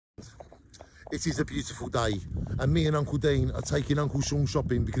It is a beautiful day, and me and Uncle Dean are taking Uncle Sean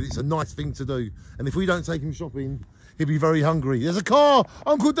shopping because it's a nice thing to do. And if we don't take him shopping, he'll be very hungry. There's a car!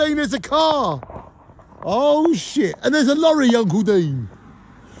 Uncle Dean, there's a car! Oh, shit. And there's a lorry, Uncle Dean.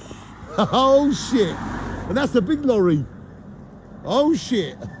 Oh, shit. And that's the big lorry. Oh,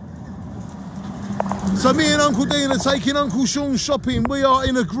 shit. So me and Uncle Dean are taking Uncle Sean shopping. We are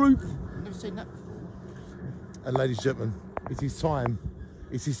in a group. Never seen that. And ladies and gentlemen, it is time.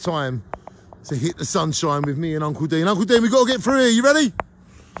 It is time to hit the sunshine with me and Uncle Dean. Uncle Dean, we've got to get through here. You ready?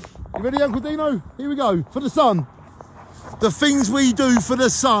 You ready, Uncle Dino? Here we go. For the sun. The things we do for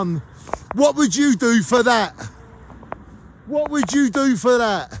the sun. What would you do for that? What would you do for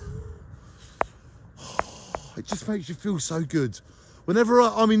that? It just makes you feel so good. Whenever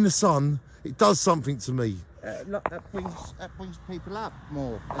I'm in the sun, it does something to me. Look, that brings people up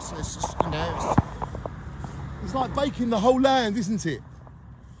more. It's like baking the whole land, isn't it?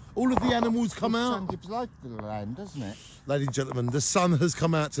 All of the animals come out. The sun gives life to the land, doesn't it? Ladies and gentlemen, the sun has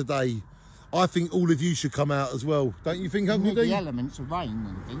come out today. I think all of you should come out as well. Don't you think, Uncle Dean? The elements of rain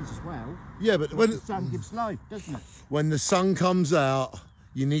and things as well. Yeah, but when the sun gives life, doesn't it? When the sun comes out,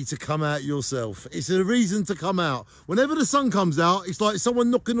 you need to come out yourself. It's a reason to come out. Whenever the sun comes out, it's like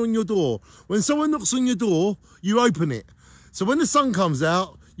someone knocking on your door. When someone knocks on your door, you open it. So when the sun comes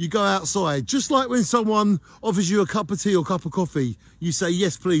out, you go outside. Just like when someone offers you a cup of tea or cup of coffee, you say,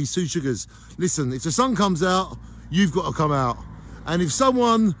 yes, please, 2 sugars. Listen, if the sun comes out, you've got to come out. And if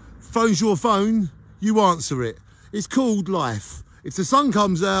someone phones your phone, you answer it. It's called life. If the sun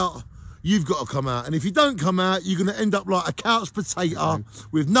comes out, you've got to come out. And if you don't come out, you're going to end up like a couch potato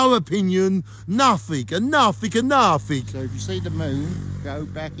with no opinion, nothing and nothing and nothing. So if you see the moon, go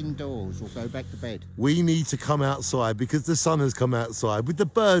back indoors or go back to bed. We need to come outside because the sun has come outside with the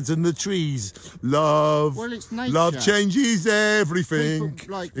birds and the trees. Love, well, it's nature. Love changes everything.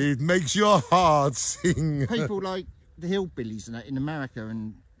 It makes your heart sing. People like the hillbillies and that in America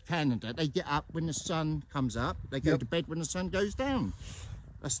and Canada, they get up when the sun comes up. They go to bed when the sun goes down.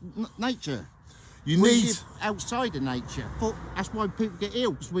 That's nature. We live outside of nature. That's why people get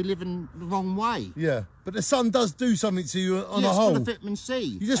ill, because we live in the wrong way. Yeah, but the sun does do something to you on a whole. It's full of vitamin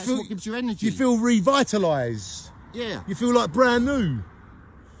C. That's what gives you energy. You feel revitalised. Yeah. You feel like brand new.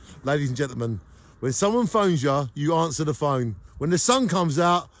 Ladies and gentlemen, when someone phones you, you answer the phone. When the sun comes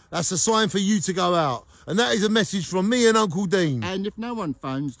out, that's a sign for you to go out. And that is a message from me and Uncle Dean. And if no one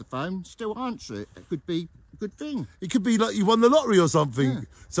phones the phone, still answer it. It could be good thing. It could be like you won the lottery or something. Yeah.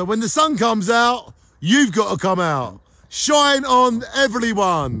 So when the sun comes out, you've got to come out. Shine on,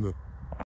 everyone.